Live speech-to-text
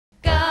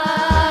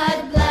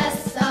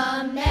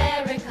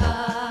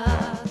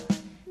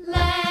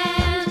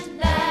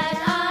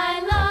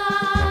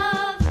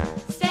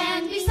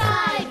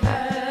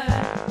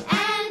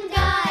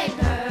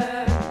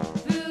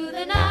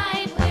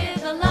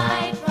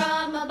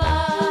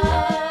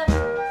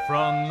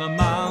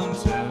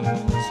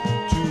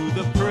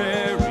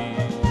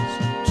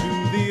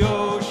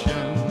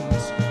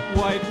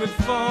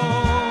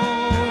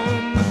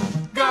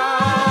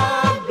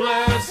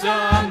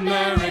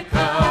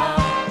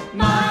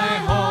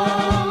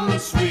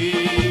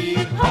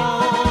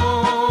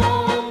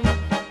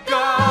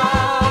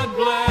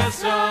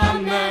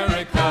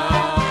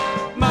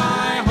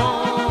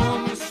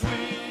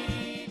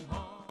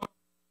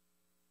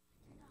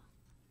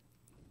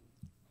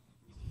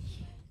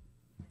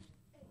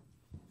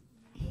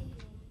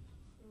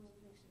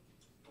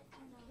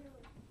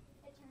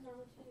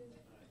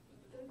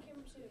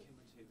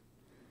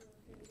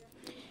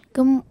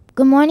Good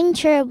morning,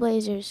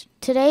 Trailblazers.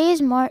 Today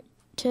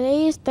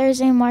is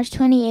Thursday, March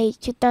 28,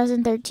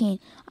 2013.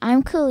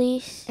 I'm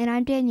Khalees. And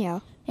I'm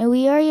Danielle. And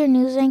we are your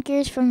news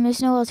anchors from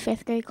Miss Noel's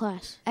 5th grade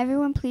class.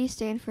 Everyone please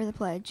stand for the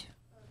pledge.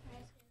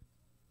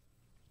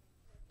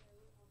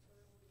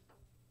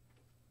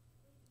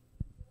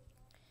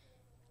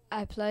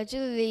 I pledge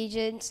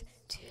allegiance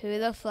to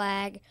the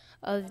flag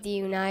of the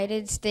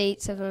United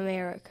States of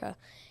America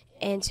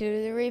and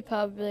to the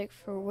republic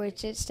for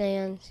which it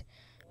stands,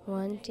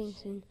 one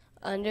nation,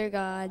 under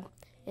God,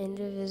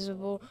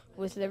 indivisible,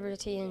 with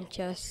liberty and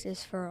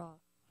justice for all.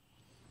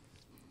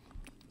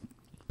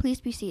 Please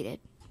be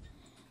seated.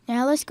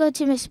 Now let's go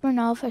to Miss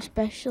Bernal for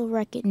special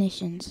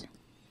recognitions.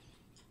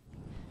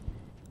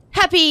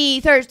 Happy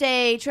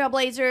Thursday,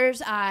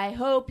 Trailblazers. I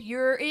hope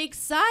you're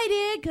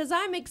excited, because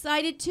I'm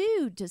excited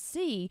too, to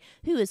see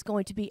who is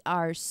going to be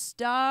our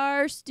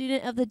star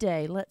student of the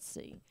day. Let's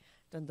see.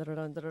 Dun, dun,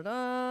 dun, dun, dun,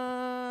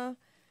 dun.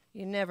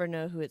 You never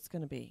know who it's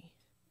going to be.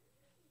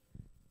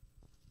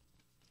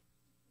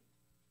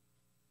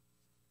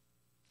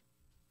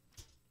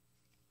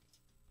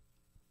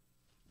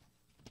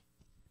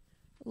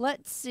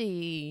 Let's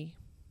see.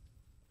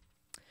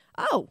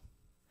 Oh,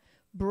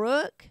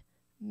 Brooke,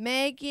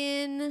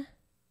 Megan,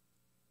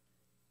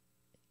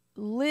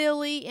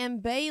 Lily,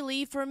 and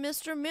Bailey from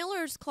Mr.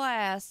 Miller's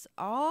class.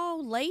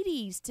 All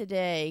ladies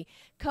today.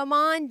 Come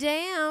on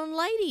down,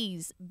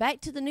 ladies.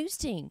 Back to the news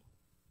team.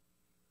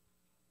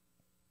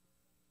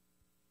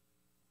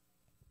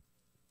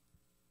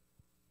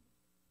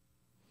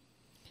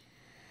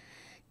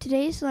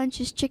 Today's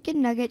lunch is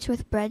chicken nuggets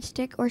with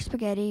breadstick or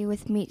spaghetti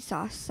with meat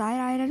sauce. Side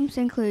items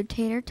include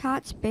tater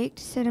tots, baked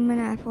cinnamon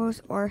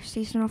apples, or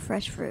seasonal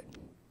fresh fruit.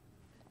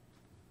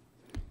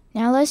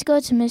 Now let's go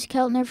to Miss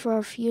Keltner for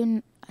a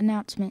few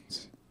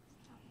announcements.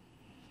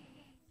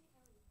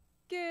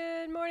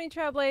 Good morning,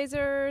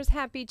 Trailblazers.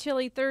 Happy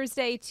chilly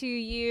Thursday to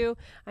you.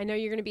 I know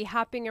you're going to be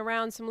hopping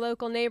around some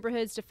local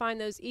neighborhoods to find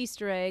those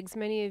Easter eggs.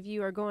 Many of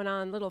you are going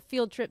on little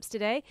field trips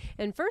today.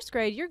 In first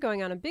grade, you're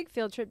going on a big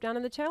field trip down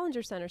in the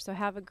Challenger Center, so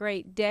have a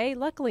great day.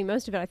 Luckily,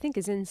 most of it, I think,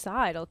 is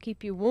inside. It'll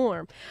keep you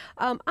warm.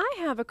 I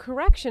have a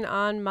correction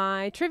on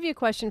my trivia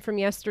question from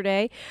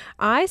yesterday.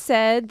 I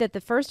said that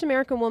the first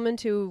American woman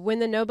to win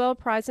the Nobel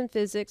Prize in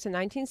Physics in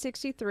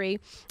 1963,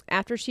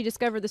 after she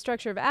discovered the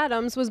structure of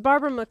atoms, was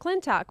Barbara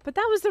McClintock, but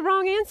that was the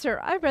wrong answer.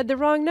 I read the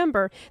wrong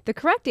number. The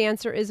correct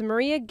answer is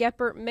Maria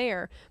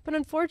Geppert-Mayer, but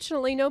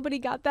unfortunately nobody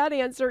got that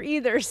answer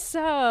either,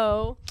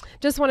 so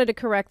just wanted to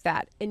correct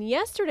that. And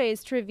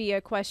yesterday's trivia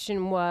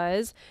question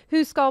was,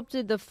 who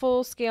sculpted the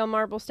full-scale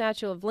marble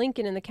statue of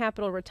Lincoln in the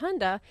Capitol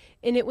Rotunda?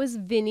 And it was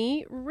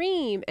Vinnie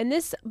Ream. And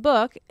this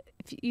book,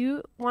 if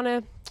you want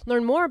to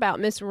learn more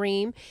about Miss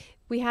Ream,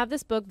 we have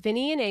this book,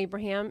 Vinnie and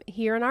Abraham,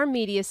 here in our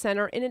media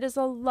center, and it is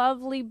a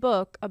lovely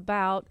book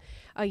about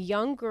a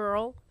young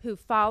girl who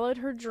followed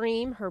her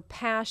dream, her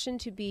passion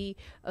to be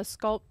a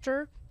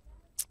sculptor,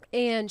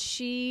 and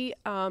she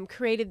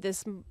created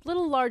this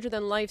little larger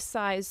than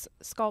life-size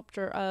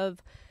sculpture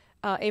of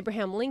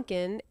Abraham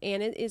Lincoln,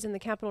 and it is in the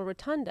Capitol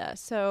Rotunda.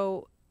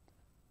 So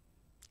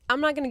I'm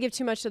not going to give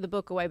too much of the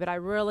book away, but I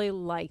really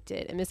liked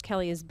it. And Miss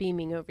Kelly is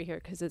beaming over here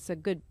because it's a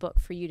good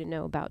book for you to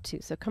know about, too.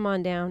 So come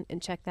on down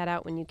and check that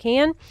out when you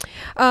can.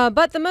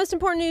 But the most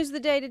important news of the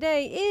day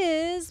today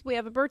is we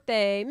have a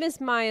birthday. Miss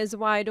Maya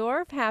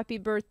Zwydorf. Happy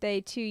birthday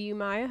to you,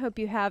 Maya. Hope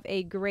you have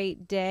a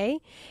great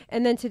day.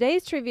 And then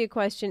today's trivia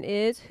question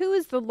is, who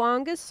is the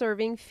longest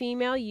serving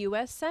female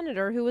U.S.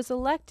 Senator who was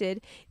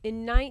elected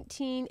in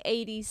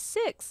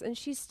 1986? And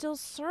she's still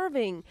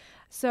serving.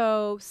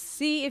 So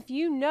see if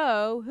you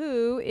know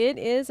who it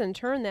is and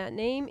turn that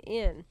name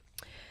in.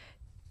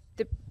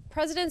 The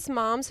president's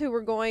moms who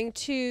we're going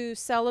to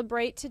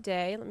celebrate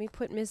today, let me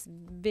put Miss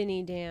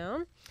Vinnie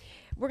down.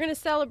 We're going to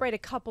celebrate a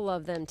couple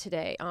of them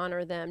today,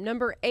 honor them.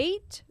 Number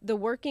 8, the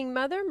working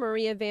mother,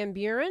 Maria Van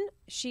Buren.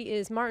 She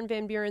is Martin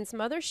Van Buren's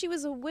mother. She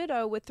was a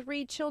widow with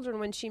 3 children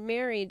when she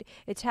married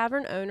a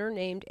tavern owner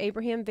named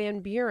Abraham Van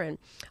Buren.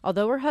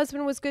 Although her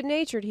husband was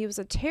good-natured, he was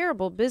a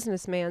terrible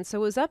businessman, so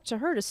it was up to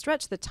her to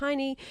stretch the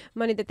tiny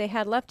money that they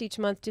had left each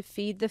month to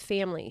feed the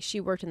family. She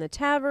worked in the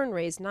tavern,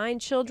 raised 9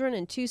 children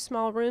in 2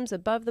 small rooms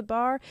above the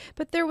bar,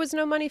 but there was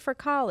no money for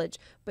college.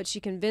 But she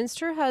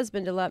convinced her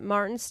husband to let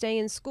Martin stay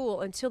in school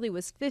until he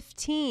was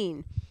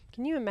 15.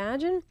 Can you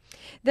imagine?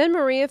 Then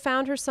Maria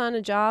found her son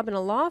a job in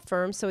a law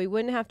firm so he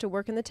wouldn't have to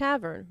work in the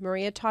tavern.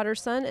 Maria taught her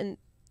son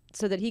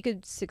so that he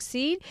could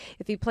succeed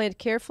if he planned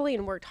carefully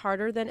and worked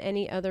harder than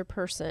any other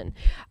person.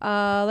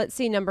 Let's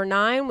see, number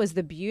 9 was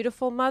the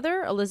beautiful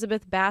mother,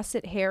 Elizabeth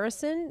Bassett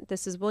Harrison.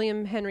 This is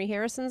William Henry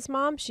Harrison's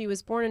mom. She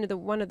was born into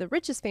one of the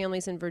richest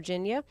families in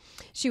Virginia.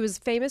 She was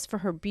famous for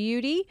her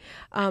beauty,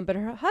 but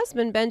her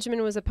husband,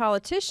 Benjamin, was a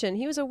politician.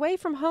 He was away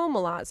from home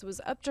a lot, so it was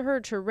up to her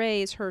to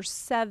raise her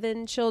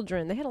 7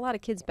 children. They had a lot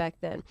of kids back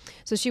then.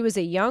 So she was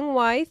a young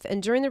wife,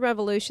 and during the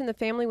Revolution, the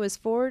family was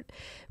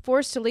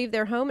forced to leave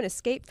their home and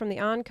escape from the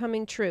oncoming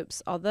becoming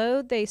troops.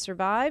 Although they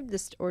survived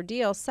this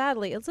ordeal,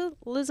 sadly,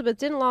 Elizabeth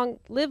didn't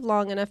live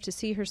long enough to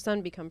see her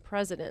son become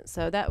president.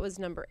 So that was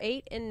number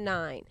 8 and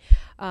 9.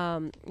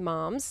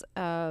 Moms.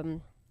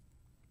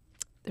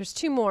 There's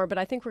 2 more, but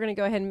I think we're going to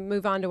go ahead and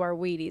move on to our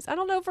Wheaties. I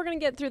don't know if we're going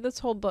to get through this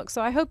whole book,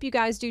 so I hope you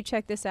guys do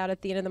check this out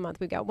at the end of the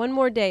month. We've got one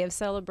more day of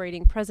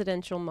celebrating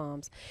presidential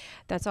moms.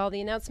 That's all the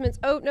announcements.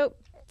 Oh, no,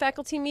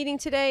 faculty meeting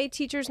today.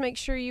 Teachers, make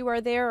sure you are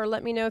there or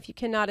let me know if you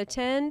cannot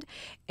attend.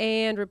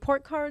 And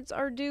report cards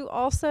are due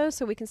also,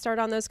 so we can start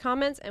on those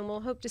comments, and we'll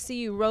hope to see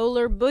you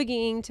roller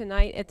boogieing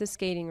tonight at the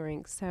skating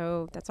rink.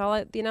 So that's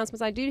all the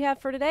announcements I do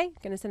have for today.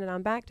 I'm going to send it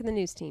on back to the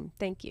news team.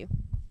 Thank you.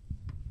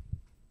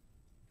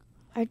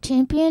 Our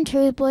champion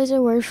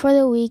trailblazer word for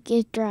the week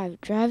is drive.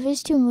 Drive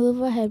is to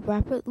move ahead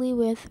rapidly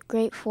with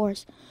great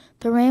force.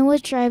 The rain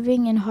was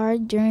driving in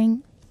hard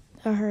during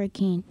a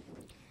hurricane.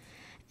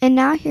 And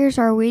now here's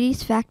our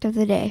Wheaties fact of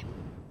the day.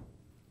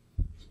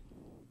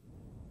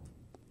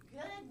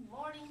 Good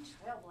morning,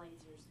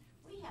 Trailblazers.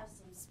 We have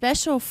some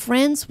special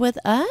friends with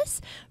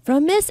us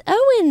from Miss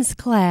Owen's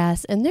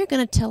class, and they're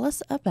going to tell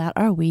us about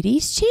our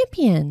Wheaties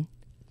champion.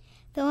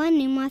 The one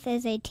Numoth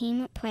is a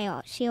team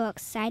player. She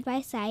works side by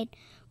side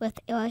with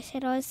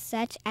illustrators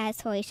such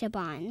as Felicia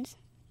Bonds.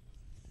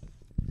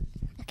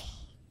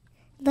 Okay.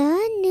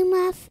 The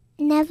Numoth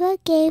never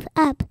gave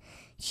up.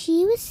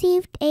 She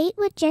received 8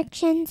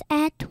 rejections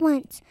at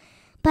once,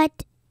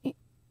 but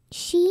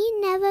she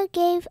never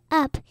gave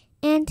up,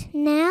 and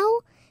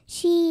now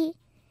she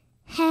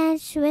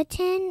has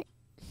written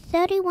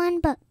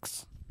 31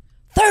 books.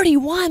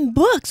 31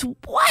 books!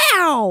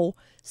 Wow!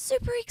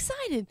 Super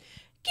excited.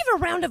 Give a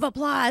round of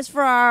applause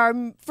for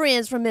our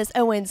friends from Miss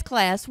Owen's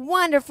class.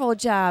 Wonderful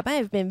job. I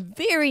have been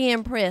very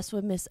impressed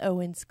with Miss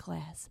Owen's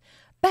class.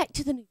 Back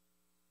to the news.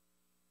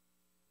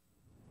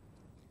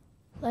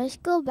 Let's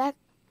go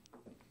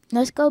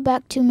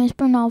back to Miss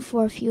Bernal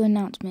for a few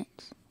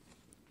announcements.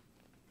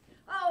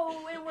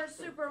 Oh, and we're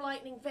super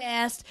lightning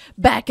fast.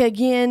 Back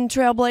again,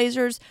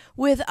 Trailblazers,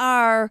 with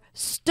our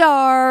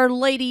star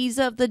ladies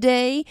of the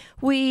day.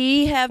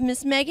 We have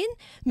Miss Megan,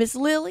 Miss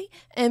Lily,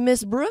 and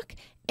Miss Brooke,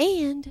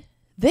 and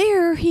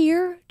they're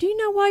here. Do you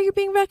know why you're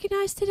being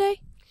recognized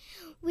today?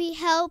 We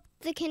help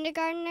the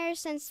kindergartners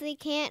since they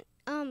can't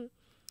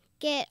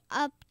get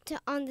up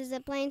on the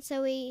zip line,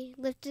 so we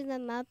lifted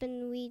them up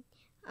and we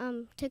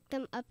took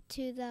them up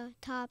to the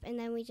top, and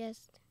then we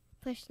just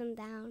pushed them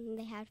down, and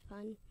they had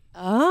fun.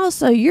 Oh,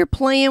 so you're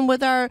playing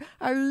with our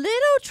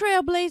little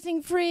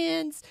trailblazing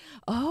friends.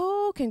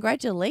 Oh,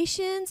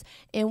 congratulations.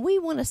 And we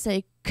want to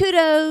say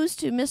kudos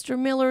to Mr.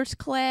 Miller's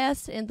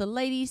class and the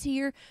ladies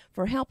here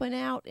for helping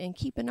out and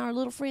keeping our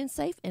little friends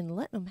safe and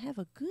letting them have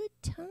a good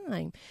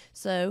time.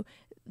 So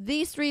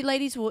these 3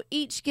 ladies will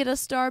each get a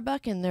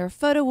Starbucks, and their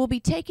photo will be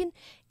taken.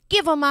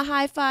 Give them a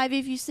high five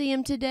if you see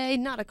them today.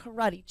 Not a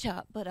karate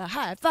chop, but a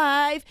high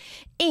five.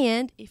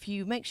 And if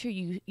you make sure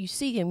you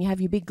see them, you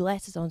have your big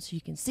glasses on so you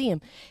can see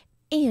them.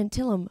 And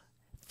tell them,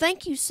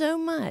 thank you so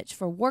much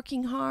for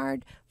working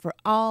hard for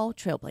all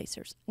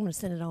Trailblazers. I'm going to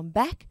send it on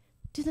back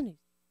to the news.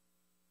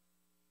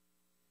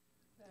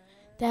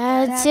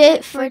 That's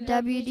it for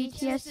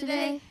WDTS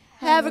today.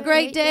 Have a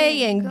great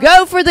day and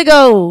go for the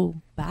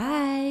goal.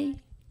 Bye.